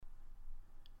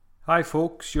Hi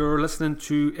folks, you're listening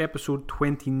to episode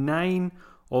 29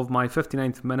 of my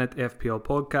 59th minute FPL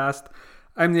podcast.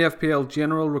 I'm the FPL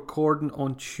General, recording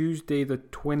on Tuesday the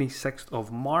 26th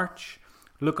of March,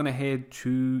 looking ahead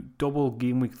to double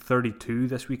game week 32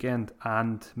 this weekend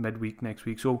and midweek next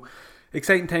week. So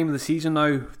exciting time of the season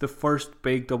now, the first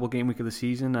big double game week of the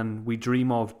season, and we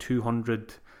dream of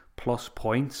 200 plus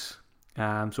points.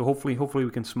 So hopefully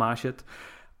we can smash it.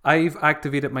 I've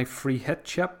activated my free hit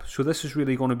chip, so this is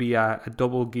really going to be a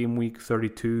double game week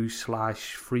 32 /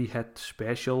 free hit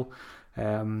special.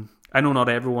 I know not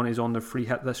everyone is on their free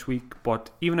hit this week,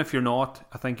 but even if you're not,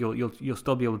 I think you'll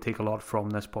still be able to take a lot from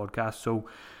this podcast. So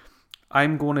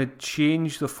I'm going to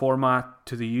change the format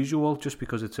to the usual, just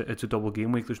because it's a double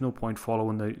game week. There's no point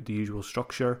following the usual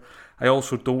structure. I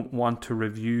also don't want to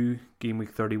review game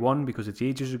week 31 because it's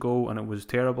ages ago and it was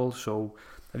terrible. So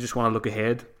I just want to look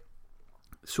ahead.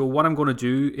 So what I'm going to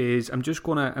do is I'm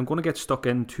going to get stuck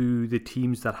into the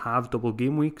teams that have double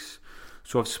game weeks.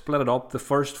 So I've split it up. The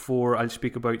first four I'll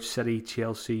speak about: City,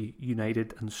 Chelsea,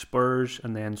 United and Spurs,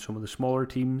 and then some of the smaller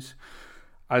teams.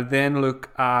 I'll then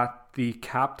look at the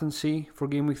captaincy for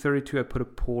game week 32. I put a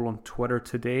poll on Twitter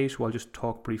today, so I'll just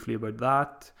talk briefly about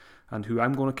that and who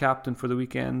I'm going to captain for the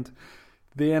weekend.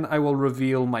 Then I will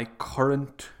reveal my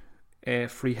current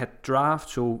free hit draft,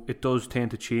 so it does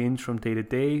tend to change from day to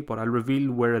day, but I'll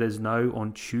reveal where it is now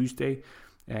on Tuesday,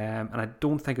 and I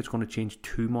don't think it's going to change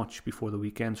too much before the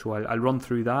weekend, so I'll run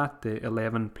through that, the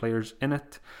 11 players in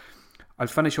it. I'll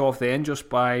finish off then just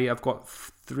by, I've got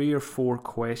 3 or 4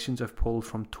 questions I've pulled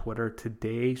from Twitter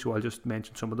today, so I'll just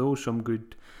mention some of those, some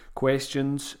good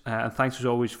questions, and thanks as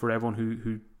always for everyone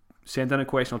who sent in a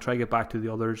question. I'll try to get back to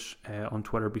the others on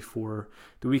Twitter before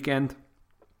the weekend.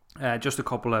 Just a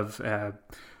couple of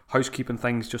housekeeping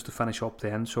things just to finish up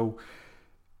then. So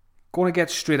going to get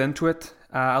straight into it.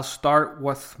 I'll start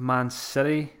with Man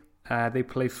City. They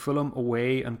play Fulham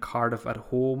away and Cardiff at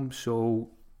home,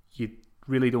 so you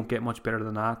really don't get much better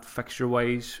than that fixture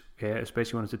wise,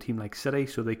 especially when it's a team like City.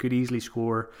 So City could easily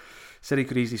score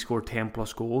 10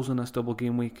 plus goals in this double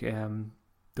game week.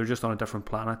 They're just on a different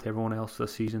planet to everyone else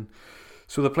this season.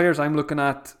 So the players I'm looking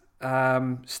at: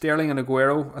 Sterling and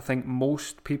Aguero. I think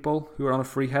most people who are on a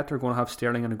free hit are going to have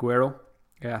Sterling and Aguero.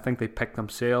 I think they picked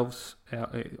themselves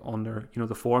on their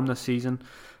the form this season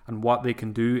and what they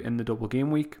can do in the double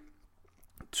game week.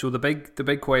 So the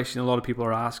big question a lot of people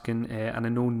are asking, and I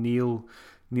know Neil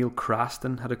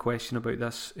Craston had a question about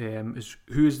this, is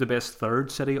who is the best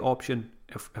third City option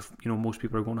if most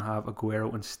people are going to have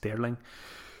Aguero and Sterling.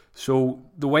 So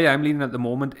the way I'm leaning at the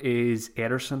moment is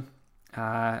Ederson,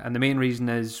 and the main reason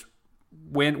is,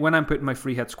 when I'm putting my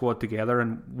free hit squad together,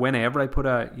 and whenever I put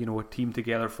a team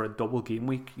together for a double game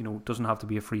week, it doesn't have to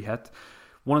be a free hit.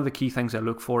 One of the key things I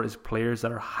look for is players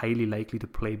that are highly likely to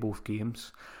play both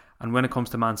games. And when it comes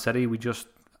to Man City, we just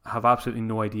have absolutely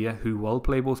no idea who will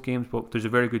play both games, but there's a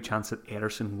very good chance that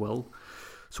Ederson will.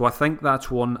 So I think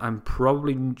that's one I'm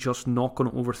probably just not going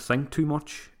to overthink too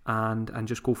much and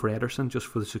just go for Ederson, just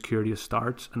for the security of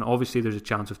starts. And obviously there's a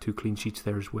chance of 2 clean sheets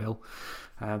there as well.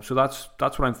 So that's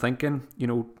what I'm thinking.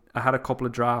 I had a couple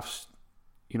of drafts,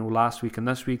 last week and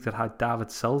this week that had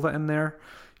David Silva in there,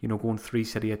 going 3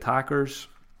 City attackers.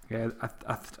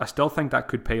 I still think that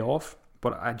could pay off,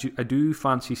 but I do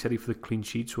fancy City for the clean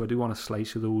sheet, so I do want a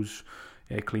slice of those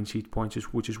clean sheet points,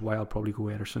 which is why I'll probably go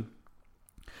Ederson.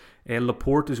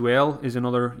 Laporte as well is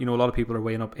another. A lot of people are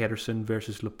weighing up Ederson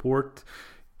versus Laporte,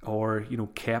 or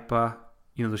Kepa.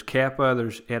 There's Kepa,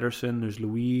 there's Ederson, there's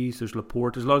Luiz, there's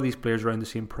Laporte. There's a lot of these players around the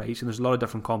same price, and there's a lot of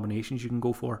different combinations you can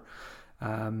go for.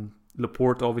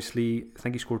 Laporte, obviously, I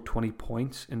think he scored 20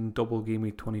 points in double game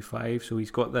week 25, so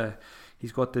he's got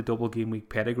the double game week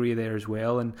pedigree there as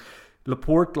well. And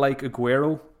Laporte, like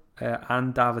Aguero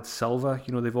and David Silva,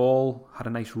 they've all had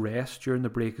a nice rest during the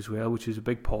break as well, which is a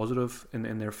big positive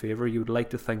in their favour. You would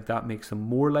like to think that makes them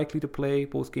more likely to play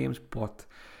both games, but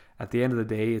at the end of the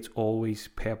day, it's always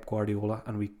Pep Guardiola,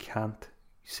 and we can't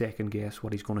second guess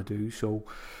what he's going to do. So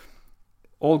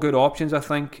all good options, I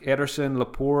think. Ederson,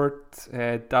 Laporte,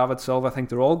 David Silva, I think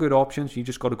they're all good options. You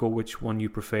just got to go which one you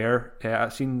prefer.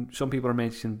 I've seen some people are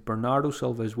mentioning Bernardo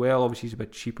Silva as well. Obviously, he's a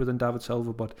bit cheaper than David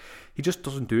Silva, but he just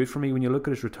doesn't do it for me. When you look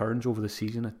at his returns over the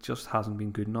season, it just hasn't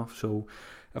been good enough. So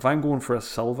if I'm going for a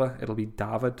Silva, it'll be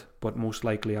David, but most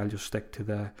likely I'll just stick to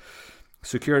the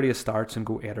security of starts and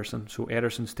go Ederson. So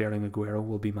Ederson, Sterling, Aguero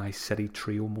will be my City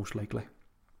trio most likely.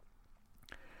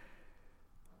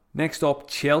 Next up,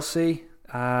 Chelsea.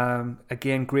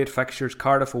 Again, great fixtures: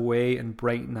 Cardiff away and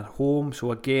Brighton at home.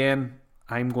 So again,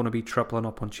 I'm going to be tripling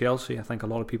up on Chelsea. I think a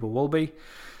lot of people will be.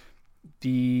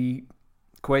 The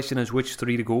question is which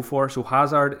three to go for. So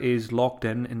Hazard is locked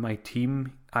in my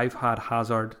team. I've had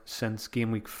Hazard since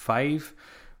game week 5,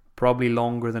 probably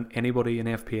longer than anybody in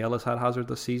FPL has had Hazard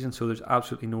this season, so there's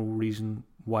absolutely no reason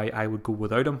why I would go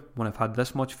without him when I've had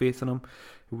this much faith in him.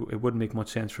 It wouldn't make much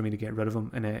sense for me to get rid of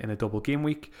him in a double game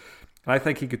week. And I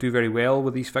think he could do very well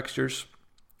with these fixtures.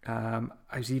 I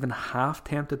was even half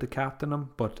tempted to captain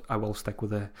him, but I will stick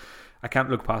with I can't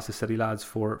look past the City lads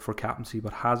for captaincy,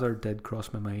 but Hazard did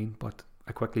cross my mind, but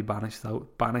I quickly banished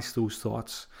those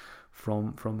thoughts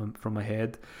from my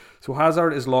head. So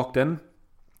Hazard is locked in.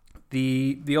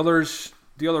 The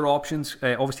other options,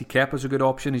 obviously Kepa's a good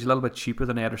option. He's a little bit cheaper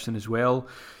than Ederson as well.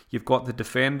 You've got the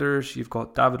defenders, you've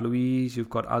got David Luiz, you've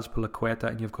got Azpilicueta,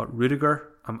 and you've got Rudiger.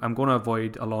 I'm going to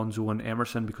avoid Alonso and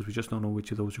Emerson because we just don't know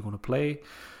which of those are going to play.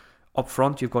 Up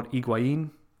front, you've got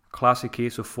Higuain, classic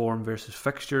case of form versus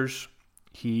fixtures.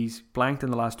 He's blanked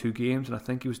in the last 2 games, and I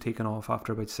think he was taken off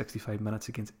after about 65 minutes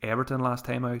against Everton last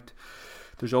time out.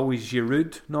 There's always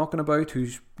Giroud knocking about,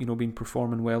 who's been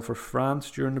performing well for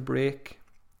France during the break.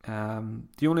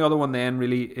 The only other one then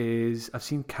really is I've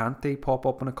seen Kante pop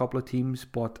up in a couple of teams,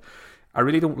 but I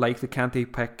really don't like the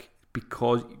Kante pick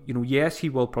because yes, he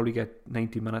will probably get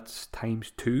 90 minutes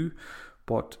times 2,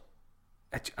 but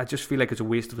I just feel like it's a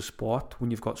waste of a spot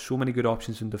when you've got so many good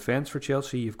options in defence for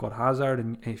Chelsea. You've got Hazard,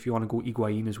 and if you want to go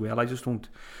Higuain as well, I don't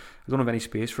have any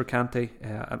space for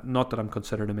Kante. Not that I'm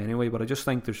considering him anyway, but I just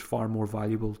think there's far more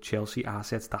valuable Chelsea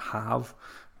assets to have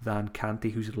than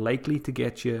Kante, who's likely to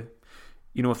get you.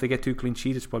 If they get 2 clean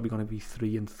sheets, it's probably going to be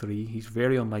 3 and 3. He's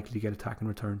very unlikely to get attacking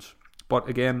returns. But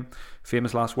again,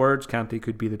 famous last words, Kante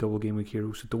could be the double game week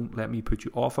hero, so don't let me put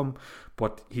you off him.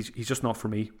 But he's just not for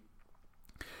me.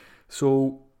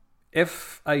 So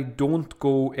if I don't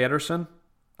go Ederson,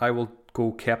 I will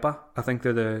go Kepa. I think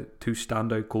they're the 2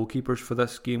 standout goalkeepers for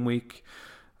this game week.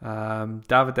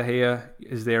 David De Gea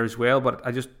is there as well, but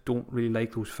I just don't really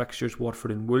like those fixtures,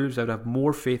 Watford and Wolves. I would have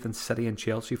more faith in City and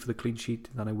Chelsea for the clean sheet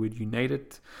than I would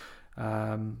United.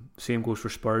 Same goes for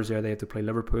Spurs there. They have to play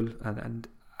Liverpool, and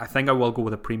I think I will go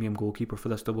with a premium goalkeeper for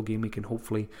this double game week and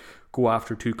hopefully go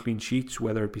after 2 clean sheets,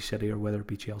 whether it be City or whether it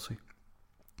be Chelsea.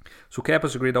 So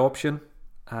Kepa's a great option.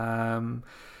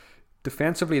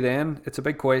 Defensively then, it's a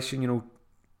big question,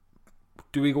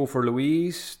 do we go for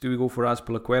Luiz? Do we go for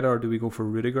Azpilicueta? Or do we go for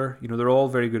Rudiger? They're all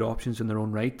very good options in their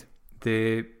own right.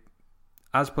 The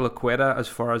Azpilicueta, as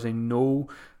far as I know,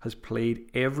 has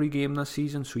played every game this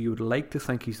season, so you would like to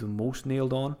think he's the most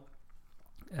nailed on.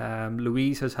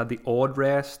 Luiz has had the odd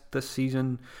rest this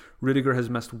season. Rudiger has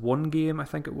missed 1 game, I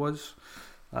think it was.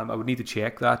 I would need to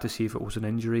check that to see if it was an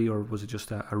injury or was it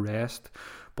just a rest.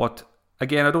 But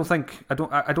again, I don't think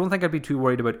I'd be too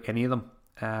worried about any of them.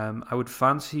 I would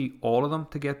fancy all of them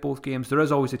to get both games. There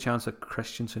is always a chance that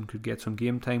Christensen could get some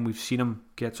game time. We've seen him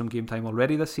get some game time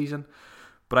already this season,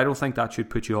 but I don't think that should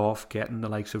put you off getting the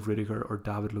likes of Rudiger or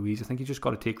David Luiz. I think you just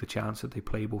got to take the chance that they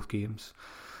play both games.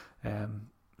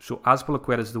 So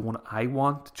Azpilicueta is the one I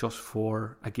want, just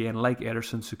for, again, like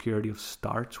Ederson, security of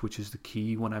starts, which is the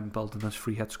key when I'm building this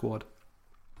free hit squad.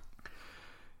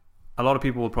 A lot of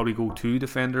people will probably go 2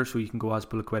 defenders, so you can go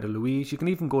Azpilicueta, Luiz. You can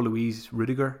even go Luiz,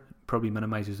 Rudiger. Probably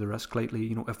minimises the risk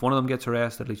slightly. If one of them gets a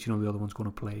rest, at least the other one's going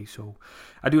to play. So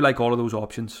I do like all of those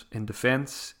options in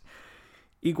defence.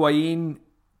 Higuain,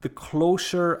 the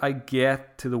closer I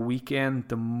get to the weekend,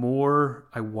 the more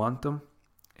I want him.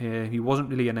 He wasn't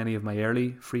really in any of my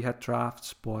early free hit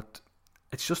drafts, but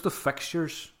it's just the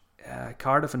fixtures.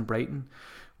 Cardiff and Brighton.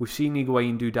 We've seen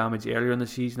Higuain do damage earlier in the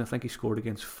season. I think he scored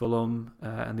against Fulham,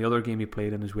 and the other game he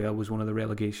played in as well was one of the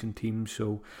relegation teams.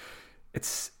 So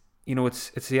it's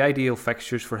the ideal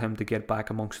fixtures for him to get back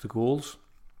amongst the goals.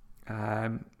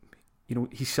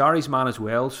 He's Sarri's man as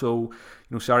well. So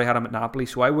Sarri had him at Napoli,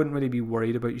 so I wouldn't really be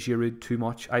worried about Giroud too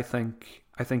much. I think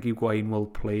Higuain will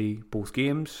play both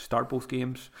games, start both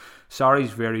games.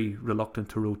 Sarri's very reluctant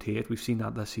to rotate. We've seen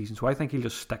that this season. So I think he'll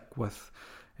just stick with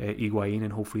Higuain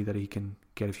and hopefully that he can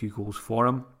get a few goals for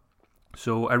him.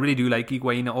 So I really do like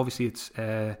Higuain. Obviously, it's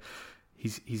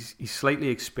he's slightly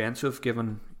expensive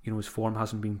given his form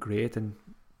hasn't been great and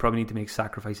probably need to make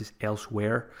sacrifices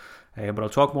elsewhere. But I'll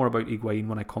talk more about Higuain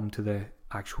when I come to the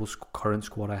actual current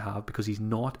squad I have, because he's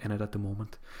not in it at the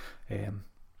moment.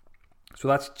 So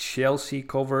that's Chelsea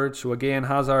covered. So again,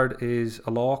 Hazard is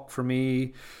a lock for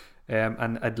me,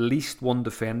 and at least 1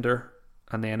 defender,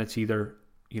 and then it's either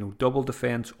double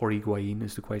defence or Higuain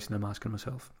is the question I'm asking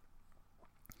myself.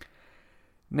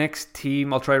 Next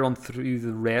team, I'll try to run through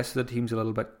the rest of the teams a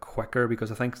little bit quicker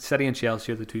because I think City and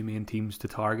Chelsea are the 2 main teams to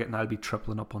target, and I'll be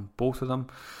tripling up on both of them.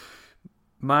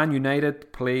 Man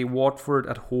United play Watford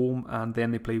at home and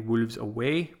then they play Wolves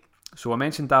away. So I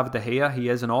mentioned David De Gea. He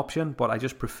is an option, but I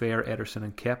just prefer Ederson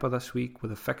and Kepa this week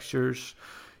with the fixtures.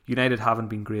 United haven't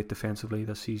been great defensively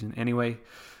this season anyway.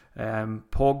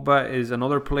 Pogba is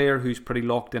another player who's pretty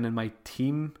locked in my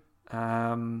team.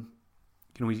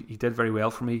 He did very well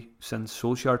for me since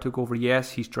Solskjaer took over.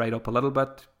 Yes, he's dried up a little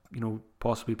bit,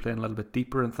 possibly playing a little bit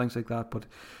deeper and things like that, but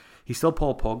he's still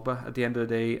Paul Pogba at the end of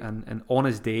the day, and on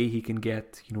his day he can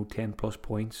get 10 plus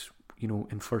points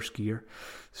in first gear.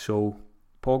 So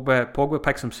Pogba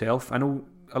picks himself. I know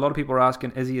a lot of people are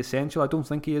asking, is he essential? I don't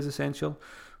think he is essential,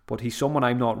 but he's someone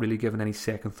I'm not really giving any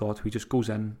second thought to. He just goes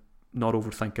in, not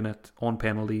overthinking it, on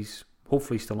penalties,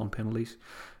 hopefully still on penalties,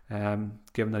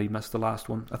 given that he missed the last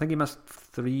one. I think he missed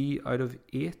 3 out of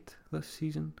 8 this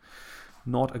season.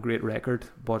 Not a great record,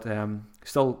 but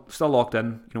still locked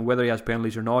in. Whether he has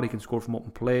penalties or not, he can score from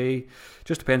open play.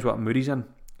 Just depends what mood he's in.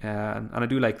 And I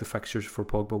do like the fixtures for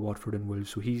Pogba, Watford and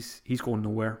Wolves, so he's going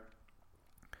nowhere.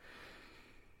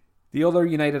 The other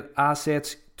United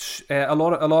assets, a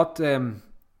lot.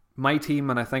 My team,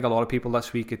 and I think a lot of people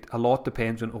this week, a lot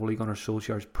depends on Ole Gunnar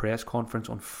Solskjaer's press conference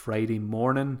on Friday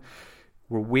morning.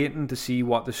 We're waiting to see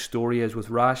what the story is with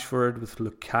Rashford, with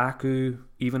Lukaku,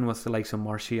 even with the likes of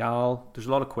Martial. There's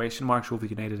a lot of question marks over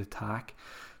the United attack.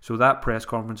 So that press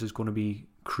conference is going to be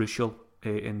crucial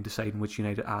in deciding which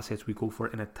United assets we go for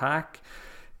in attack.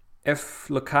 If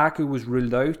Lukaku was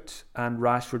ruled out and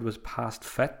Rashford was past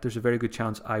fit, there's a very good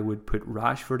chance I would put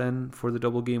Rashford in for the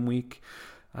double game week.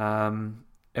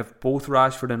 If both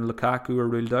Rashford and Lukaku are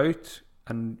ruled out,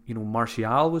 and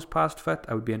Martial was past fit,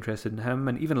 I would be interested in him,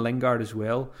 and even Lingard as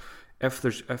well. If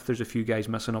there's a few guys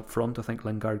missing up front, I think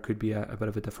Lingard could be a bit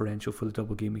of a differential for the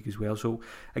double game week as well. So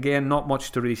again, not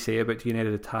much to really say about the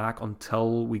United attack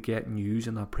until we get news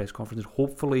in that press conference.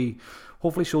 Hopefully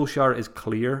Solskjaer is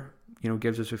clear.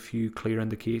 Gives us a few clear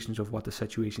indications of what the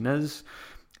situation is.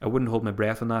 I wouldn't hold my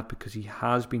breath on that because he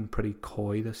has been pretty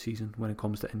coy this season when it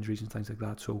comes to injuries and things like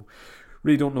that. So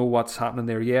really don't know what's happening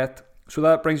there yet. So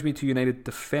that brings me to United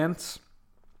defence.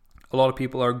 A lot of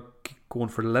people are going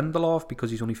for Lindelof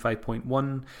because he's only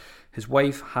 5.1. His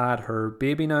wife had her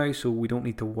baby now, so we don't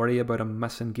need to worry about him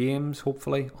missing games,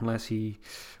 hopefully, unless he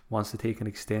wants to take an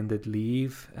extended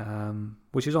leave,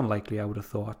 which is unlikely, I would have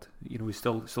thought. He's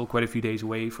still quite a few days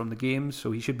away from the games,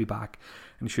 so he should be back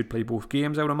and he should play both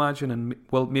games, I would imagine. And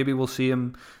maybe we'll see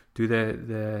him do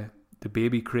the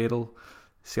baby cradle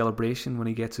celebration when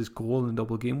he gets his goal in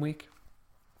double game week.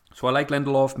 So I like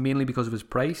Lindelof mainly because of his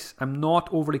price. I'm not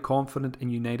overly confident in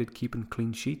United keeping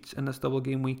clean sheets in this double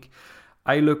game week.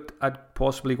 I looked at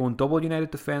possibly going double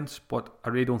United defence, but I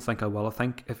really don't think I will. I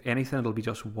think if anything it'll be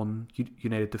just one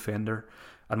United defender,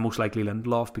 and most likely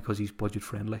Lindelof because he's budget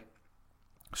friendly.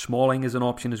 Smalling is an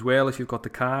option as well if you've got the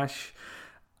cash.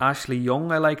 Ashley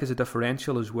Young I like as a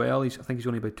differential as well. I think he's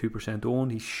only about 2%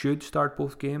 owned. He should start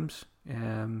both games.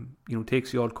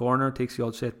 Takes the odd corner, takes the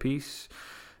odd set piece.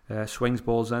 Swings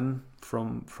balls in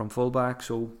from fullback,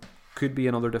 so could be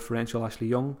another differential. Ashley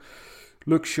Young.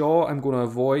 Luke Shaw I'm going to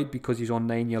avoid because he's on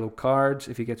 9 yellow cards.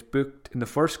 If he gets booked in the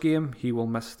first game, he will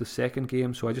miss the second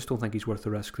game, so I just don't think he's worth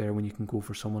the risk there when you can go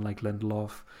for someone like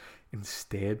Lindelof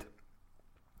instead.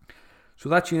 So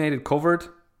that's United covered.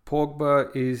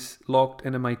 Pogba is locked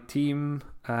into my team,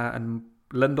 and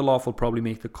Lindelof will probably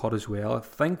make the cut as well. I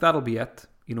think that'll be it,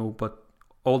 but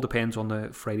all depends on the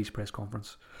Friday's press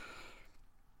conference.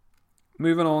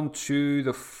 Moving on to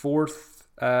the fourth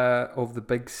of the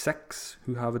big six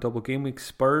who have a double game week.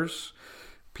 Spurs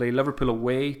play Liverpool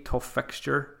away, tough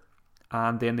fixture,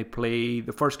 and then they play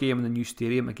the first game in the new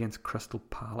stadium against Crystal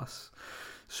Palace.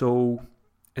 So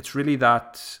it's really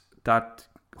that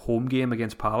home game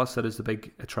against Palace that is the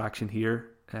big attraction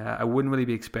here. I wouldn't really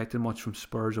be expecting much from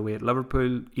Spurs away at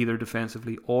Liverpool, either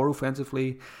defensively or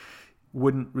offensively.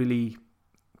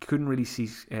 Couldn't really see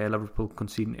Liverpool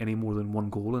conceding any more than one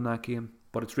goal in that game.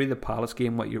 But it's really the Palace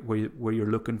game where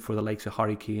you're looking for the likes of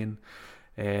Harry Kane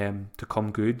to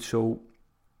come good. So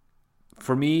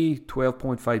for me,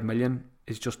 12.5 million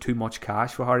is just too much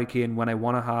cash for Harry Kane when I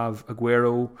want to have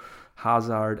Aguero,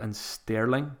 Hazard and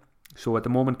Sterling. So at the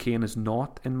moment, Kane is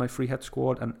not in my free hit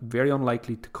squad and very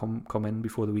unlikely to come in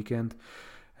before the weekend.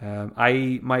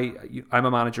 I'm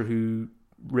a manager who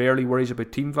rarely worries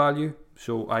about team value,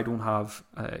 so I don't have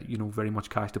very much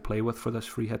cash to play with for this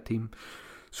free hit team.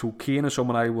 So Kane is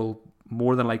someone I will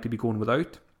more than likely be going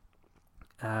without.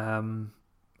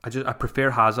 I prefer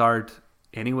Hazard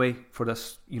anyway for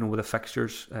this, with the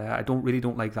fixtures. I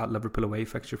don't like that Liverpool away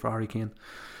fixture for Harry Kane.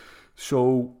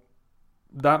 So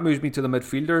that moves me to the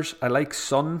midfielders. I like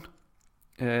Son.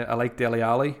 I like Dele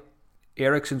Alli.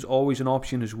 Eriksen's always an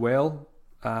option as well.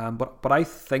 But I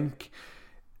think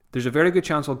There's a very good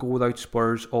chance I'll go without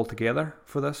Spurs altogether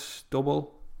for this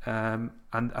double. And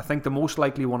I think the most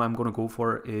likely one I'm going to go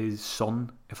for is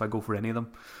Son, if I go for any of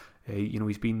them.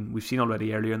 We've seen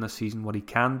already earlier in this season what he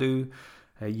can do.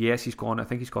 Yes, I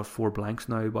think he's got 4 blanks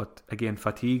now, but again,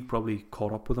 fatigue probably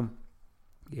caught up with him.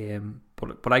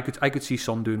 But I could see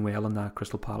Son doing well in that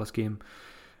Crystal Palace game.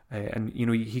 And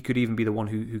he could even be the one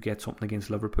who gets something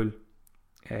against Liverpool.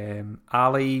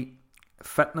 Ali,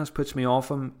 fitness puts me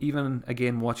off him. Even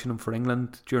again watching him for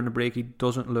England during the break, he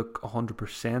doesn't look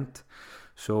 100%.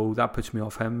 So that puts me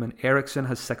off him. And Eriksen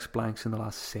has 6 blanks in the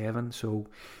last 7. So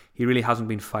he really hasn't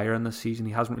been firing this season.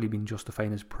 He hasn't really been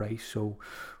justifying his price. So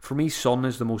for me, Son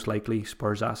is the most likely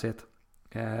Spurs asset.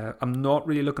 I'm not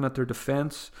really looking at their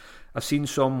defence. I've seen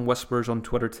some whispers on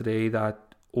Twitter today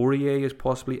that Aurier is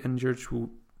possibly injured. So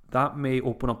that may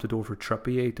open up the door for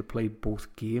Trippier to play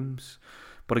both games.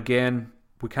 But again,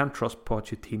 we can't trust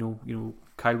Pochettino.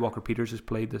 Kyle Walker-Peters has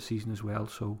played this season as well.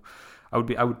 So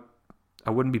I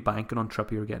wouldn't be banking on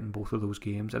Trippier getting both of those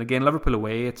games. And again, Liverpool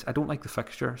away, I don't like the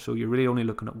fixture, so you're really only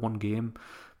looking at one game.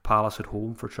 Palace at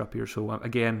home for Trippier. So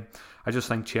again, I just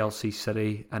think Chelsea,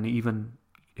 City, and even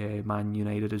Man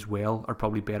United as well are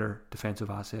probably better defensive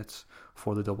assets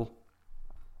for the double.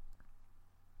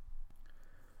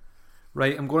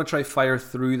 Right, I'm going to try fire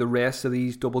through the rest of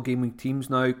these double game week teams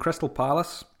now. Crystal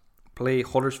Palace play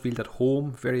Huddersfield at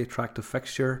home, very attractive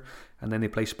fixture, and then they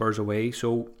play Spurs away.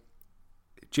 So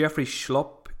Jeffrey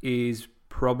Schlupp is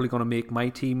probably going to make my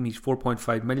team. He's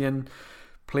 4.5 million.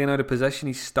 Playing out of position,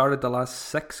 he's started the last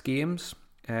 6 games.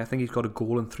 I think he's got a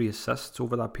goal and 3 assists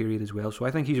over that period as well. So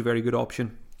I think he's a very good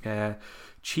option.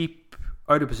 Cheap,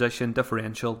 out of position,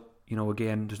 differential.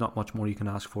 Again, there's not much more you can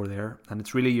ask for there. And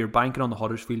it's really, you're banking on the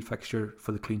Huddersfield fixture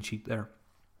for the clean sheet there.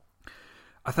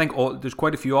 I think there's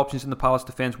quite a few options in the Palace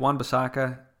defence.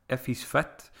 Wan-Bissaka, if he's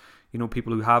fit,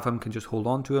 people who have him can just hold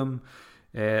on to him.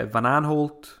 Van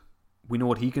Aanholt, we know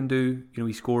what he can do.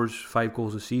 He scores 5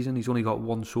 goals a season. He's only got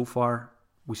 1 so far.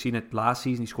 We've seen it last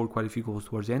season. He scored quite a few goals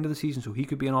towards the end of the season, so he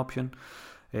could be an option.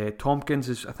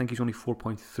 Tompkins I think he's only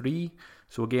 4.3.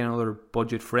 So again, another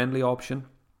budget-friendly option.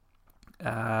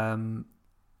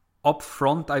 Up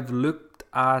front, I've looked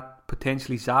at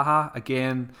potentially Zaha.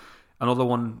 Again, another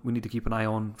one we need to keep an eye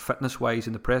on fitness-wise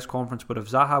in the press conference. But if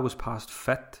Zaha was past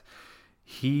fit,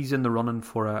 he's in the running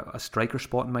for a striker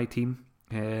spot in my team.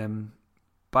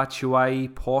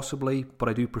 Batshuayi possibly, but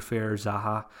I do prefer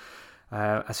Zaha.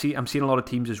 I'm seeing a lot of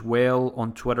teams as well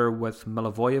on Twitter with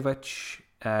Milivojevic,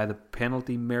 the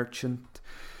penalty merchant.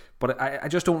 But I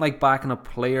just don't like backing a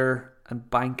player and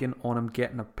banking on him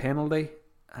getting a penalty.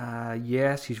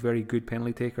 Yes, he's a very good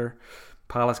penalty taker.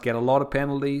 Palace get a lot of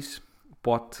penalties,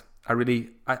 but I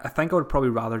think I would probably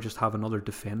rather just have another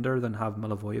defender than have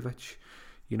Milivojevic.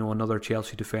 Another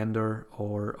Chelsea defender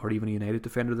or even a United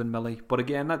defender than Millie. But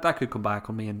again, that could come back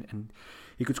on me, and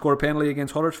he could score a penalty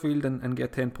against Huddersfield and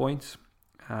get 10 points.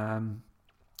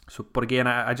 But again,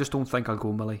 I just don't think I'll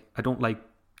go Millie. I don't like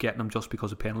getting him just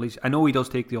because of penalties. I know he does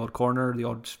take the odd corner, the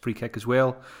odd free kick as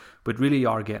well, but really you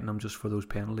are getting him just for those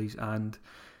penalties. And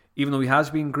even though he has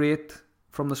been great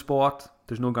from the spot,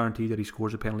 there's no guarantee that he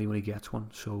scores a penalty when he gets one.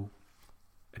 So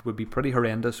it would be pretty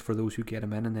horrendous for those who get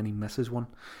him in and then he misses one.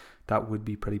 That would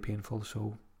be pretty painful.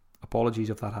 So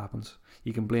apologies if that happens.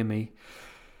 You can blame me.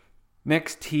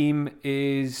 Next team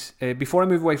is, before I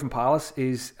move away from Palace,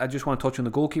 I just want to touch on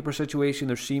the goalkeeper situation.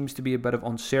 There seems to be a bit of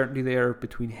uncertainty there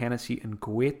between Hennessy and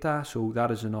Guaita, so that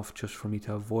is enough just for me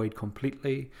to avoid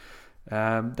completely.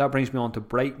 That brings me on to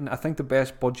Brighton. I think the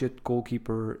best budget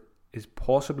goalkeeper is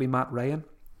possibly Matt Ryan.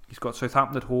 He's got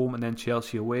Southampton at home and then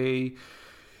Chelsea away.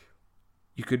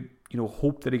 You could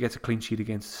hope that he gets a clean sheet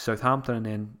against Southampton and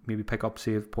then maybe pick up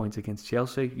save points against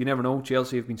Chelsea. You never know.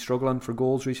 Chelsea have been struggling for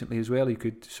goals recently as well. He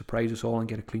could surprise us all and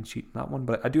get a clean sheet in that one.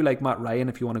 But I do like Matt Ryan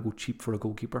if you want to go cheap for a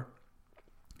goalkeeper.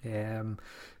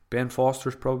 Ben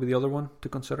Foster's probably the other one to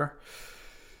consider.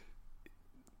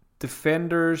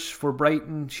 Defenders for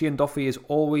Brighton, Shane Duffy is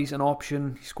always an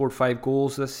option. He scored 5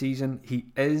 goals this season. He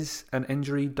is an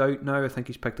injury doubt now. I think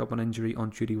he's picked up an injury on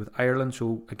duty with Ireland.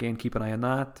 So again, keep an eye on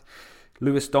that.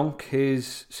 Lewis Dunk,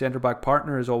 his centre-back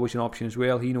partner, is always an option as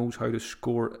well. He knows how to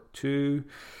score too.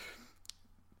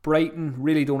 Brighton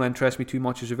really don't interest me too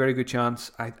much. There's a very good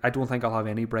chance. I don't think I'll have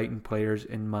any Brighton players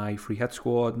in my free hit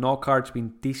squad. Knockaert's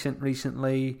been decent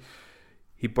recently.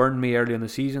 He burned me early in the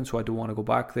season, so I don't want to go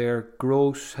back there.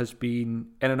 Gross has been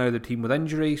in and out of the team with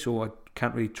injury, so I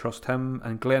can't really trust him.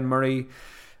 And Glenn Murray,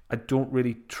 I don't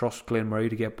really trust Glenn Murray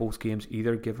to get both games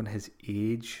either, given his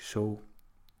age. So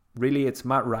really it's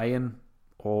Matt Ryan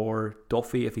or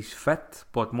Duffy if he's fit,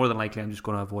 but more than likely I'm just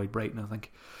going to avoid Brighton, I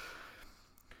think.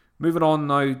 Moving on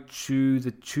now to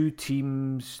the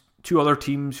two other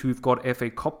teams who've got FA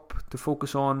Cup to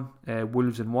focus on,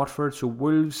 Wolves and Watford. So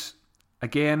Wolves,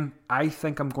 again, I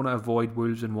think I'm going to avoid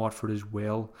Wolves and Watford as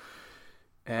well.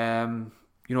 I'm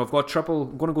going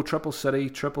to go triple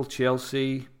City, triple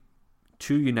Chelsea,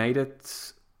 2 United.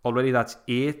 Already that's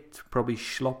 8. Probably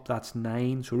Schlupp, that's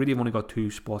 9. So really I've only got 2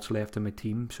 spots left in my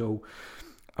team. So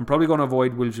I'm probably going to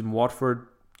avoid Wolves and Watford.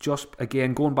 Just,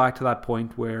 again, going back to that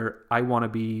point where I want to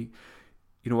be,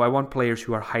 I want players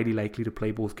who are highly likely to play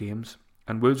both games.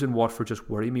 And Wolves and Watford just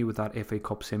worry me with that FA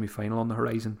Cup semi-final on the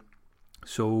horizon.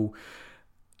 So,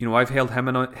 I've held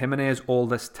Jimenez all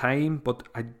this time, but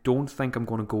I don't think I'm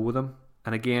going to go with him.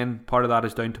 And again, part of that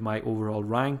is down to my overall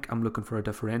rank. I'm looking for a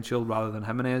differential rather than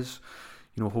Jimenez.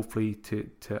 Hopefully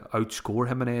to outscore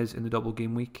Jimenez in the double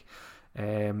game week.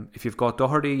 If you've got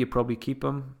Doherty, you probably keep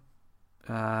him.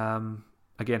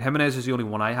 Again, Jimenez is the only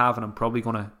one I have, and I'm probably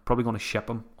gonna ship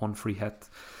him on free hit.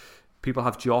 People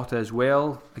have Jota as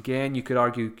well. Again, you could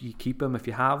argue you keep him if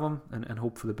you have him and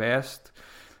hope for the best.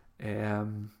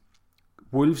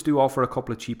 Wolves do offer a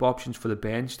couple of cheap options for the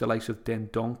bench, the likes of Den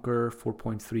Donker,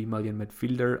 4.3 million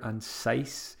midfielder, and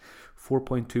Seiss,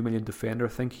 4.2 million defender. I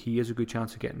think he has a good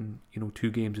chance of getting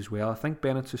 2 games as well. I think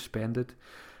Bennett's suspended,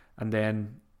 and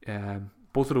then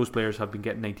both of those players have been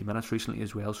getting 90 minutes recently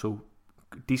as well, so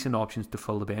decent options to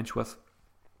fill the bench with.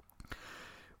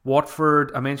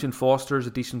 Watford, I mentioned Foster's a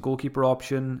decent goalkeeper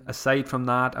option. Aside from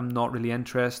that, I'm not really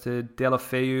interested.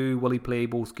 Deulofeu, will he play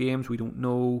both games? We don't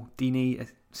know. Deeney,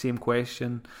 same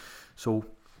question. So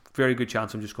very good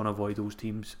chance I'm just going to avoid those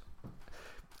teams.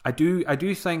 I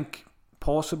do think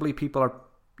possibly people are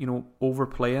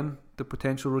overplaying the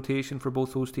potential rotation for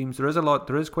both those teams.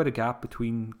 There is quite a gap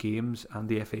between games and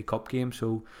the FA Cup game,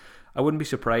 so I wouldn't be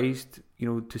surprised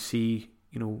to see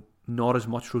not as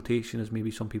much rotation as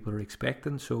maybe some people are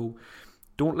expecting. So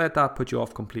don't let that put you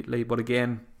off completely. But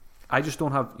again, I just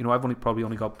don't have I've probably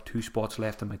only got 2 spots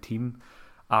left in my team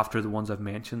after the ones I've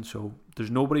mentioned, so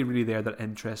there's nobody really there that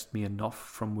interests me enough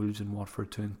from Wolves and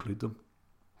Watford to include them.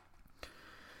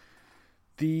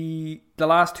 The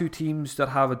last 2 teams that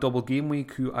have a double game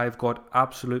week who I've got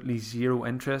absolutely zero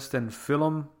interest in: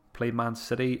 Fulham play Man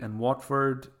City and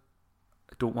Watford.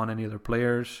 I don't want any other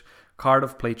players.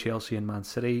 Cardiff play Chelsea and Man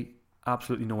City.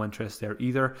 Absolutely no interest there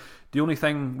either. The only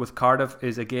thing with Cardiff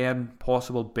is, again,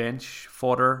 possible bench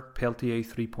fodder. Peltier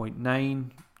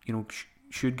 3.9.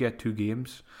 Should get 2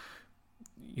 games.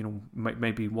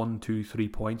 Might be 1, 2, 3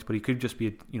 points, but he could just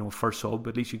be a first sub.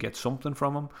 At least you get something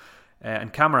from him.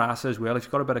 And Camarasa as well. If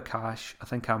you've got a bit of cash, I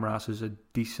think Camarasa is a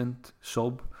decent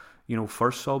sub.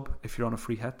 First sub if you're on a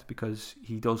free hit, because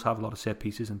he does have a lot of set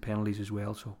pieces and penalties as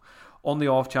well. So on the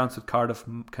off chance that Cardiff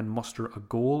can muster a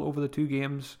goal over the 2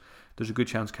 games, there's a good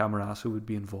chance Camarasa would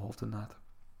be involved in that.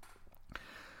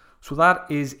 So that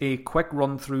is a quick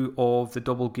run through of the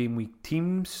double game week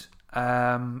teams.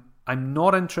 I'm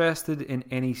not interested in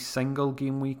any single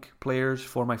game week players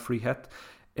for my free hit.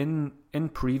 In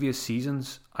previous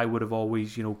seasons, I would have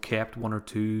always kept 1 or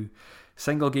 2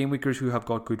 single game weekers who have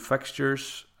got good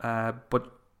fixtures,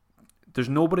 but there's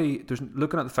nobody.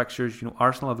 Looking at the fixtures,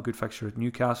 Arsenal have a good fixture at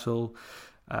Newcastle.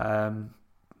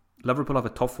 Liverpool have a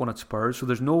tough one at Spurs. So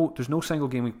there's no single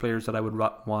game week players that I would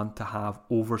want to have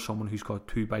over someone who's got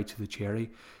 2 bites of the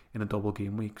cherry in a double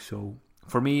game week. So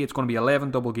for me, it's going to be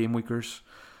 11 double game weekers.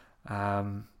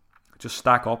 Just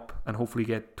stack up and hopefully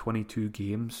get 22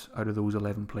 games out of those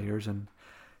 11 players, and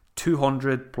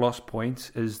 200 plus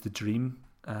points is the dream.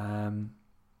 And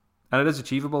it is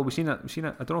achievable. We've seen it.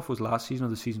 I don't know if it was last season or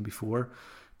the season before.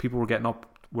 People were getting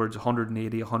upwards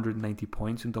 180, 190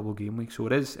 points in double game week. So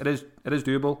it is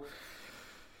doable.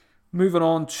 Moving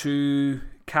on to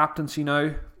captaincy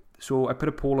now. So I put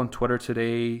a poll on Twitter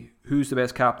today: who's the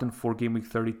best captain for game week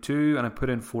 32? And I put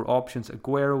in 4 options: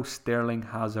 Aguero, Sterling,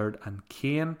 Hazard, and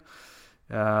Kane.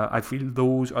 I feel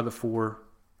those are the 4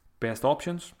 best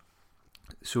options.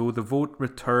 So the vote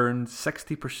returned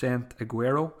 60%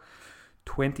 Aguero,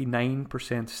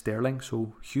 29% Sterling.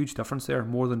 So huge difference there,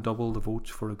 more than double the votes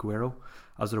for Aguero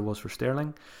as there was for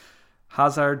Sterling.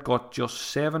 Hazard got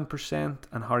just 7%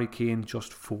 and Harry Kane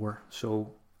just 4%.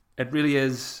 So it really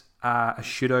is a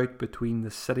shootout between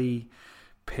the City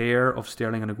pair of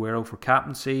Sterling and Aguero for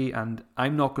captaincy, and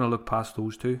I'm not going to look past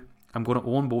those 2. I'm going to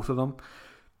own both of them.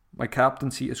 My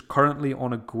captaincy is currently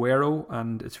on Aguero,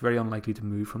 and it's very unlikely to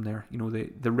move from there.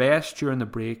 The rest during the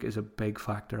break is a big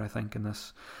factor, I think, in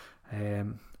this.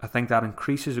 I think that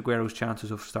increases Aguero's chances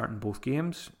of starting both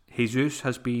games. Jesus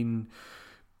has been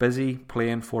busy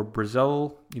playing for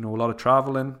Brazil, a lot of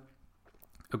travelling.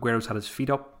 Aguero's had his feet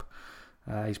up.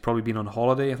 He's probably been on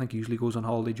holiday. I think he usually goes on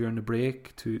holiday during the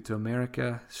break to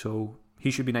America, so he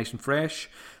should be nice and fresh.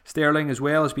 Sterling as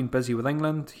well has been busy with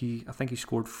England. I think he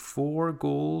scored 4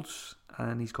 goals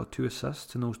and he's got 2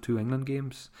 assists in those 2 England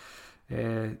games.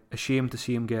 A shame to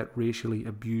see him get racially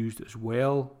abused as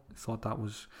well. I thought that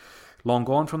was long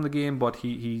gone from the game, but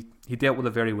he dealt with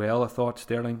it very well. I thought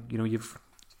Sterling,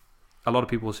 a lot of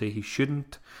people say he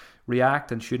shouldn't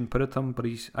react and shouldn't put it to them, but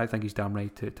I think he's damn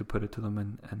right to put it to them,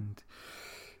 and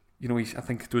I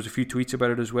think there was a few tweets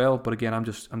about it as well, but again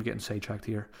I'm getting sidetracked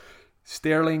here.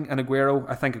 Sterling and Aguero,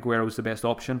 I think Aguero is the best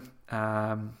option.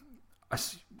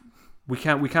 We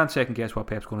can't second guess what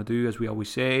Pep's going to do, as we always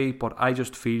say, but I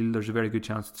just feel there's a very good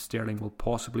chance that Sterling will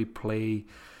possibly play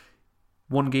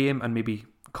one game and maybe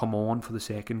come on for the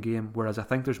second game, whereas I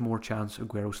think there's more chance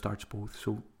Aguero starts both.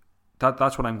 So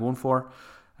that's what I'm going for.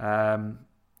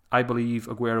 I believe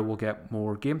Aguero will get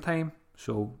more game time,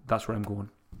 so that's where I'm going.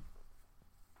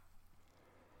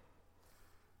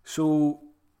 So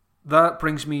that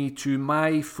brings me to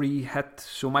my free hit.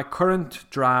 So my current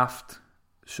draft.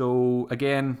 So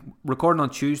again, recording on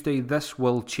Tuesday, this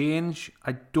will change.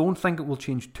 I don't think it will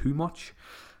change too much.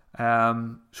 So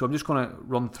I'm just going to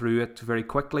run through it very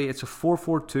quickly. It's a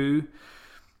 4-4-2.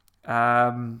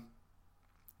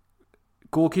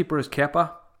 Goalkeeper is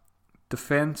Kepa.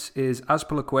 Defence is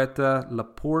Azpilicueta,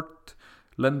 Laporte,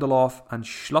 Lindelof and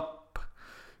Schlupp.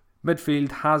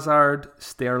 Midfield, Hazard,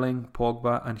 Sterling,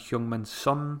 Pogba and Heung-min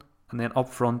Son. And then up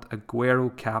front,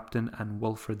 Aguero, captain, and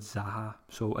Wilfried Zaha.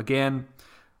 So again,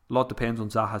 a lot depends on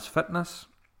Zaha's fitness.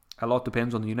 A lot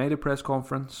depends on the United press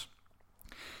conference.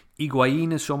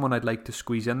 Higuain is someone I'd like to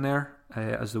squeeze in there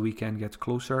as the weekend gets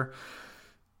closer.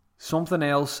 Something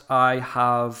else I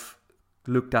have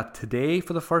looked at today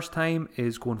for the first time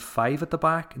is going 5 at the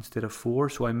back instead of 4.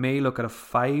 So I may look at a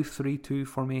 5-3-2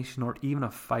 formation or even a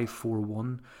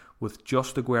 5-4-1 with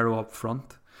just Aguero up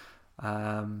front.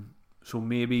 So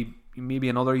maybe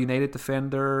another United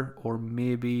defender, or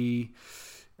maybe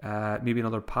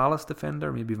another Palace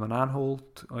defender, maybe Van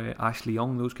Aanholt, Ashley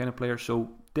Young, those kind of players. So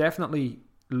definitely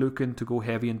looking to go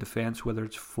heavy in defence, whether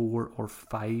it's 4 or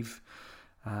 5.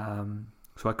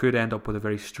 So I could end up with a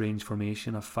very strange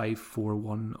formation, a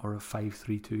 5-4-1 or a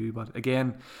 5-3-2. But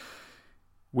again,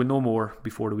 we'll know more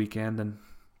before the weekend, and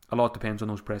a lot depends on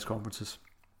those press conferences.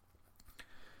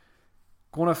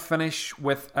 Going to finish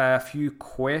with a few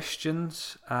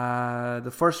questions.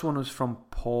 The first one was from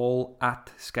Paul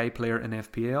at SkyPlayer in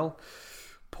FPL.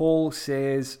 Paul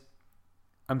says,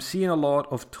 I'm seeing a lot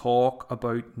of talk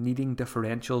about needing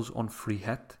differentials on free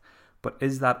hit, but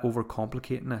is that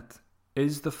overcomplicating it?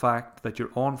 Is the fact that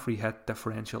you're on free hit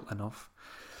differential enough?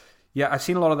 Yeah, I've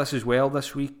seen a lot of this as well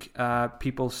this week.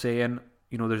 People saying,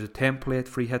 there's a template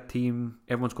free hit team.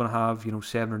 Everyone's going to have,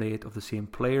 7 or 8 of the same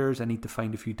players. I need to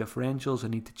find a few differentials. I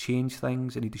need to change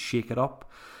things. I need to shake it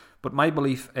up. But my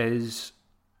belief is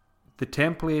the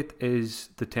template is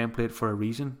the template for a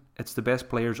reason. It's the best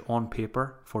players on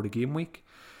paper for the game week.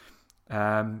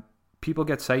 People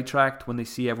get sidetracked when they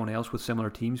see everyone else with similar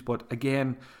teams. But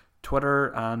again, Twitter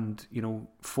and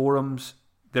forums,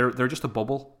 they're just a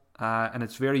bubble, and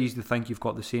it's very easy to think you've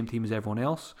got the same team as everyone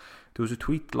else. There was a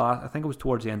tweet I think it was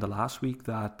towards the end of last week,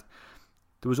 that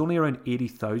there was only around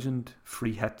 80,000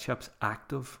 free hit chips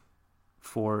active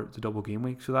for the double game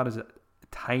week, so that is a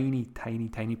tiny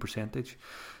percentage.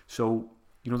 So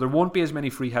there won't be as many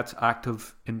free hits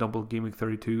active in double game week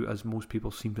 32 as most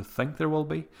people seem to think there will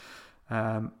be.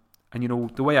 And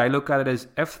the way I look at it is,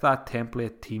 if that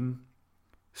template team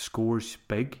scores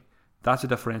big, that's a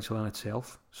differential in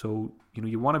itself. So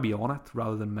you want to be on it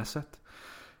rather than miss it.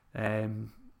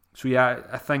 So yeah,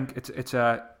 I think it's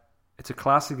a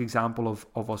classic example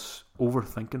of us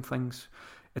overthinking things.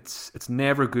 It's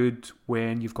never good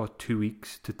when you've got 2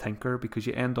 weeks to tinker, because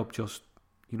you end up just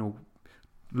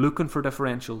looking for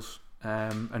differentials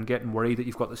and getting worried that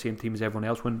you've got the same team as everyone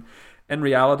else, when in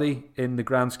reality, in the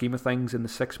grand scheme of things, in the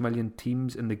 6 million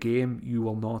teams in the game, you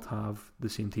will not have the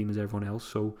same team as everyone else.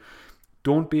 So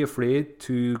don't be afraid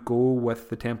to go with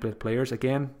the template players.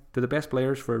 Again, they're the best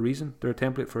players for a reason. They're a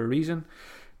template for a reason.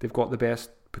 They've got the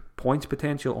best points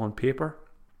potential on paper.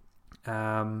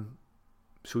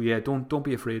 So yeah, don't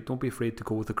be afraid. Don't be afraid to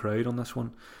go with the crowd on this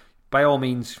one. By all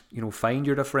means, find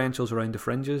your differentials around the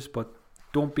fringes, but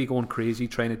don't be going crazy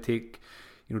trying to take,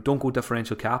 don't go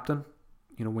differential captain,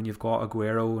 when you've got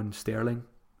Aguero and Sterling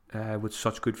with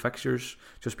such good fixtures,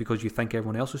 just because you think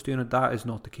everyone else is doing it. That is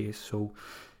not the case. So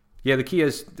yeah, the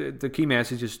key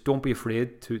message is, don't be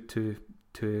afraid to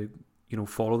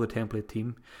follow the template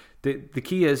team. The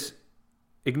key is,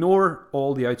 ignore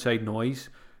all the outside noise.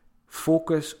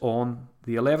 Focus on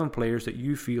the 11 players that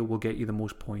you feel will get you the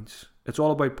most points. It's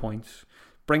all about points.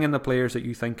 Bring in the players that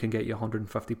you think can get you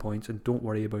 150 points, and don't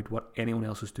worry about what anyone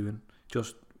else is doing.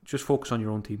 Just focus on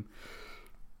your own team.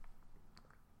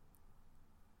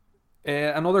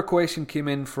 Another question came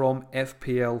in from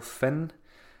FPL Finn.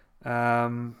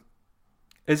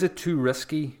 Is it too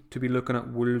risky to be looking at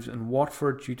Wolves and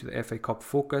Watford due to the FA Cup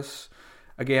focus?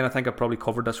 Again, I think I probably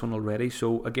covered this one already.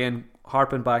 So again,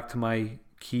 harping back to my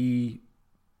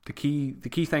the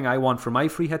key thing I want for my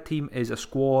free hit team is a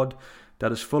squad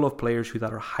that is full of players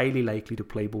that are highly likely to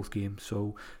play both games.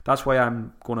 So that's why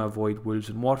I'm going to avoid Wolves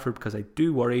and Watford, because I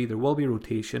do worry there will be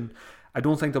rotation. I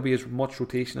don't think there'll be as much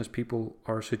rotation as people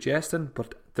are suggesting,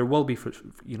 but there will be,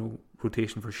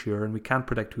 rotation for sure, and we can't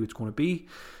predict who it's going to be.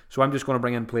 So I'm just going to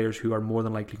bring in players who are more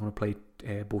than likely going to play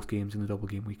both games in the double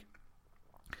game week.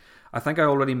 I think I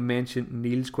already mentioned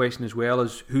Neil's question as well,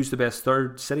 as who's the best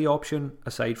third City option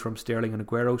aside from Sterling and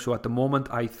Aguero. So at the moment,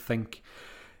 I think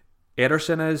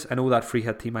Ederson is. I know that free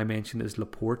hit team I mentioned is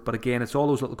Laporte, but again, it's all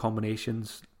those little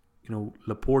combinations.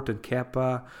 Laporte and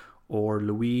Kepa, or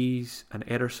Luiz and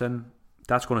Ederson.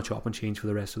 That's going to chop and change for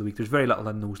the rest of the week. There's very little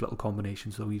in those little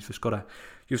combinations, though. You've just got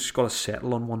to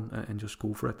settle on one and just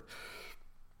go for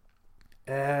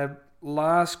it.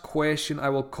 Last question I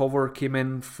will cover came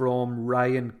in from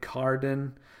Ryan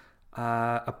Carden,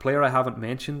 a player I haven't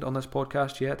mentioned on this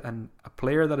podcast yet, and a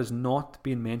player that has not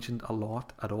been mentioned a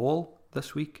lot at all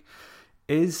this week.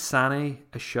 Is Sané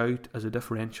a shout as a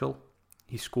differential?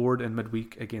 He scored in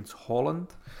midweek against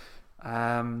Holland.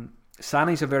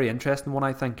 Sané's a very interesting one,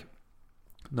 I think.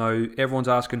 Now, everyone's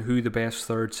asking who the best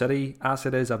third City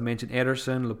asset is. I've mentioned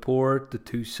Ederson, Laporte, the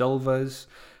two Silvas.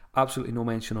 Absolutely no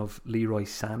mention of Leroy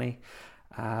Sané.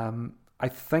 I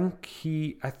think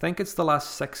it's the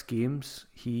last 6 games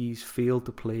he's failed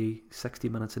to play 60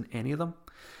 minutes in any of them.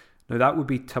 Now, that would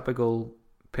be typical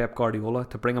Pep Guardiola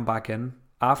to bring him back in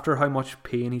after how much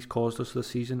pain he's caused us this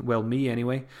season. Well, me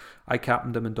anyway. I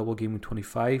captained him in double game week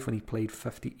 25 when he played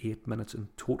 58 minutes in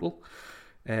total.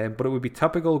 But it would be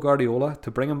typical Guardiola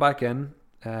to bring him back in.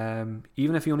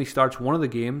 Even if he only starts one of the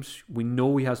games, we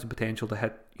know he has the potential to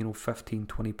hit 15,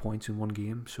 20 points in one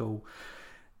game. So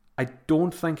I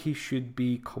don't think he should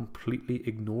be completely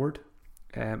ignored.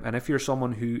 And if you're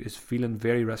someone who is feeling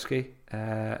very risky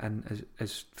and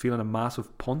is feeling a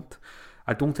massive punt,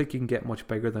 I don't think you can get much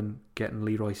bigger than getting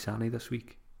Leroy Sané this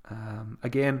week.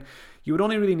 Again, you would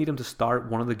only really need him to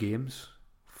start one of the games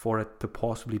for it to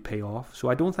possibly pay off. So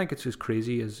I don't think it's as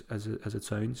crazy as it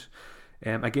sounds.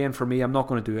 Again, for me, I'm not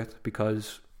going to do it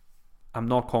because I'm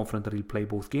not confident that he'll play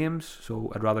both games.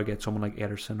 So I'd rather get someone like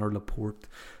Ederson or Laporte,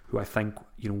 who I think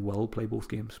will play both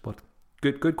games. But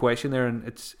good question there, and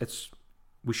it's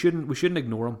we shouldn't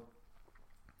ignore him.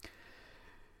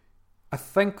 I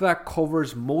think that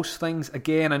covers most things.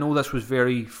 Again, I know this was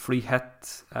very free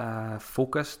hit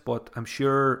focused, but I'm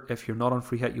sure if you're not on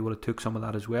free hit, you would have took some of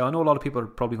that as well. I know a lot of people are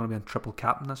probably going to be on triple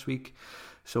captain this week,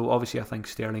 so obviously I think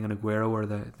Sterling and Aguero are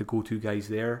the go-to guys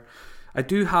there. I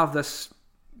do have this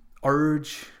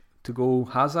urge to go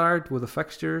Hazard with the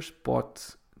fixtures,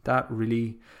 but I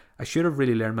should have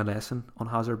really learned my lesson on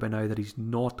Hazard by now, that he's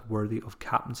not worthy of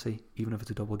captaincy, even if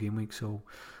it's a double game week. So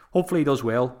hopefully he does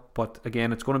well, but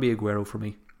again, it's going to be Aguero for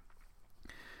me.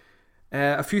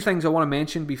 A few things I want to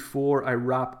mention before I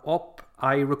wrap up.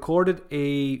 I recorded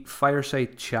a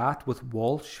fireside chat with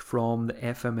Walsh from the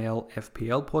FML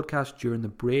FPL podcast during the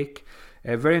break.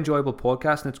 A very enjoyable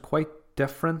podcast, and it's quite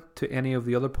different to any of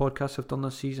the other podcasts I've done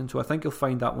this season, so I think you'll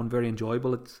find that one very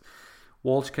enjoyable.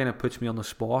 Walsh kind of puts me on the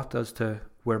spot as to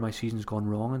where my season's gone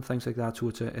wrong and things like that. So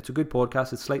it's a good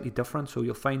podcast. It's slightly different. So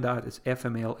you'll find that it's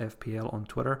FML FPL on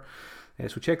Twitter.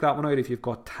 So check that one out if you've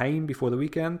got time before the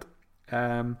weekend.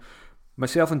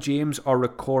 Myself and James are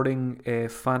recording a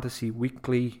Fantasy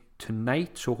Weekly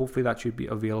tonight. So hopefully that should be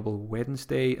available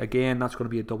Wednesday. Again, that's going to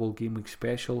be a double game week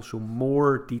special. So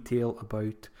more detail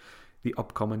about the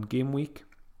upcoming game week.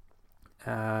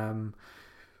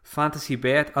 Fantasy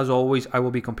Bet, as always, I will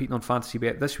be competing on Fantasy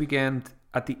Bet this weekend.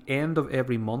 At the end of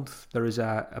every month, there is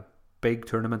a big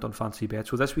tournament on Fantasy Bet.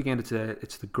 So this weekend,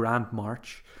 it's the Grand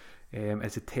March.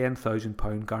 It's a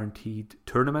 £10,000 guaranteed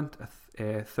tournament,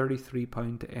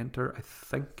 £33 to enter, I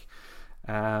think.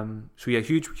 So yeah,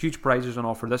 huge prizes on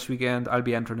offer this weekend. I'll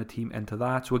be entering a team into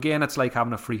that. So again, it's like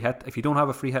having a free hit. If you don't have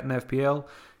a free hit in FPL,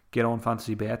 get on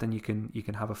Fantasy Bet and you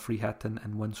can have a free hit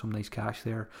and win some nice cash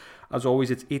there. As always,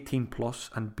 it's 18 plus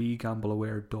and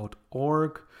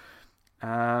begambleaware.org.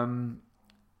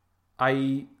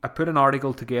 I put an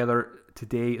article together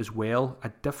today as well, a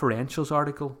differentials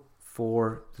article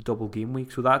for the double game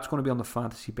week. So that's going to be on the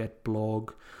Fantasy Bet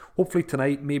blog, hopefully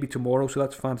tonight, maybe tomorrow. So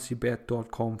that's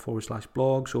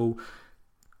fantasybet.com/blog. So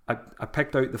I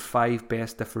picked out the 5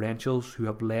 best differentials who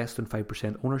have less than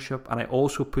 5% ownership, and I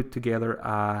also put together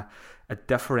a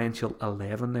differential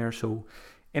 11 there. So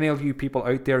any of you people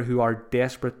out there who are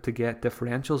desperate to get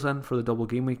differentials in for the double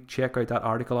game week, check out that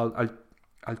article.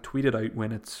 I'll tweet it out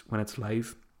when it's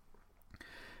live.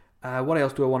 What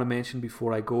else do I want to mention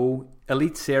before I go?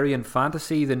 Elite Serie in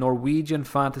Fantasy, the Norwegian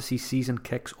fantasy season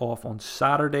kicks off on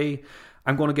Saturday.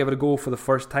 I'm going to give it a go for the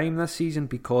first time this season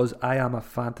because I am a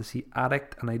fantasy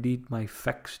addict and I need my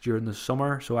fix during the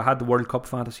summer. So I had the World Cup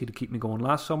fantasy to keep me going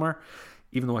last summer,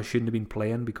 even though I shouldn't have been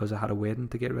playing because I had a wedding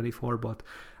to get ready for, but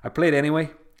I played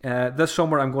anyway. This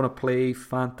summer I'm going to play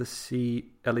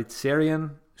Fantasy Elite Serie.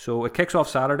 So it kicks off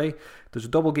Saturday. There's a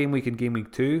double game week in Game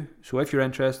Week 2. So if you're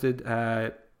interested,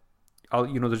 there's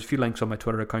a few links on my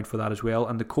Twitter account for that as well.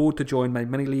 And the code to join my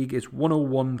mini league is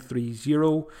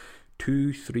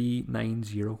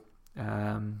 101302390.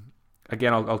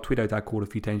 Again, I'll tweet out that code a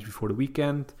few times before the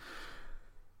weekend.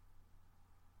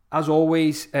 As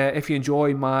always, if you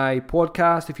enjoy my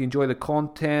podcast, if you enjoy the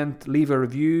content, leave a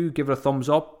review, give it a thumbs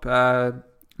up,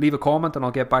 leave a comment, and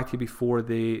I'll get back to you before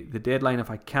the deadline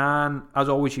if I can. As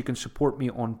always, you can support me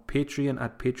on Patreon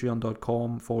at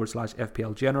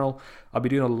patreon.com/FPL General. I'll be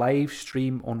doing a live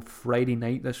stream on Friday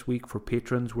night this week for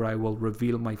patrons where I will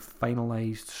reveal my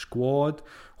finalised squad.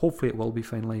 Hopefully it will be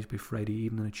finalised by Friday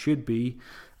evening. It should be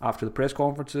after the press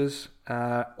conferences.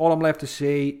 All I'm left to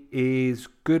say is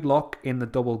good luck in the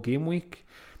double game week.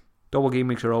 Double game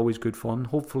weeks are always good fun.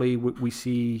 Hopefully we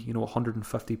see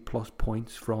 150 plus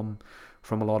points from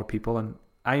a lot of people, and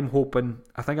I'm hoping.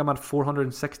 I think I'm at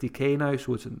 460k now,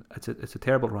 so it's a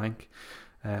terrible rank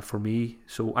for me.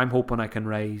 So I'm hoping I can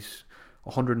rise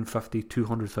 150,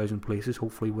 200,000 places,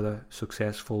 hopefully with a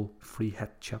successful free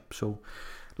hit chip. So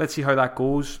let's see how that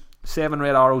goes. 7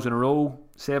 red arrows in a row,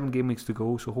 7 game weeks to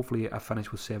go, so hopefully I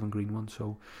finish with 7 green ones.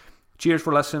 So cheers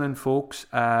for listening, folks,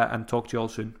 and talk to you all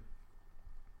soon.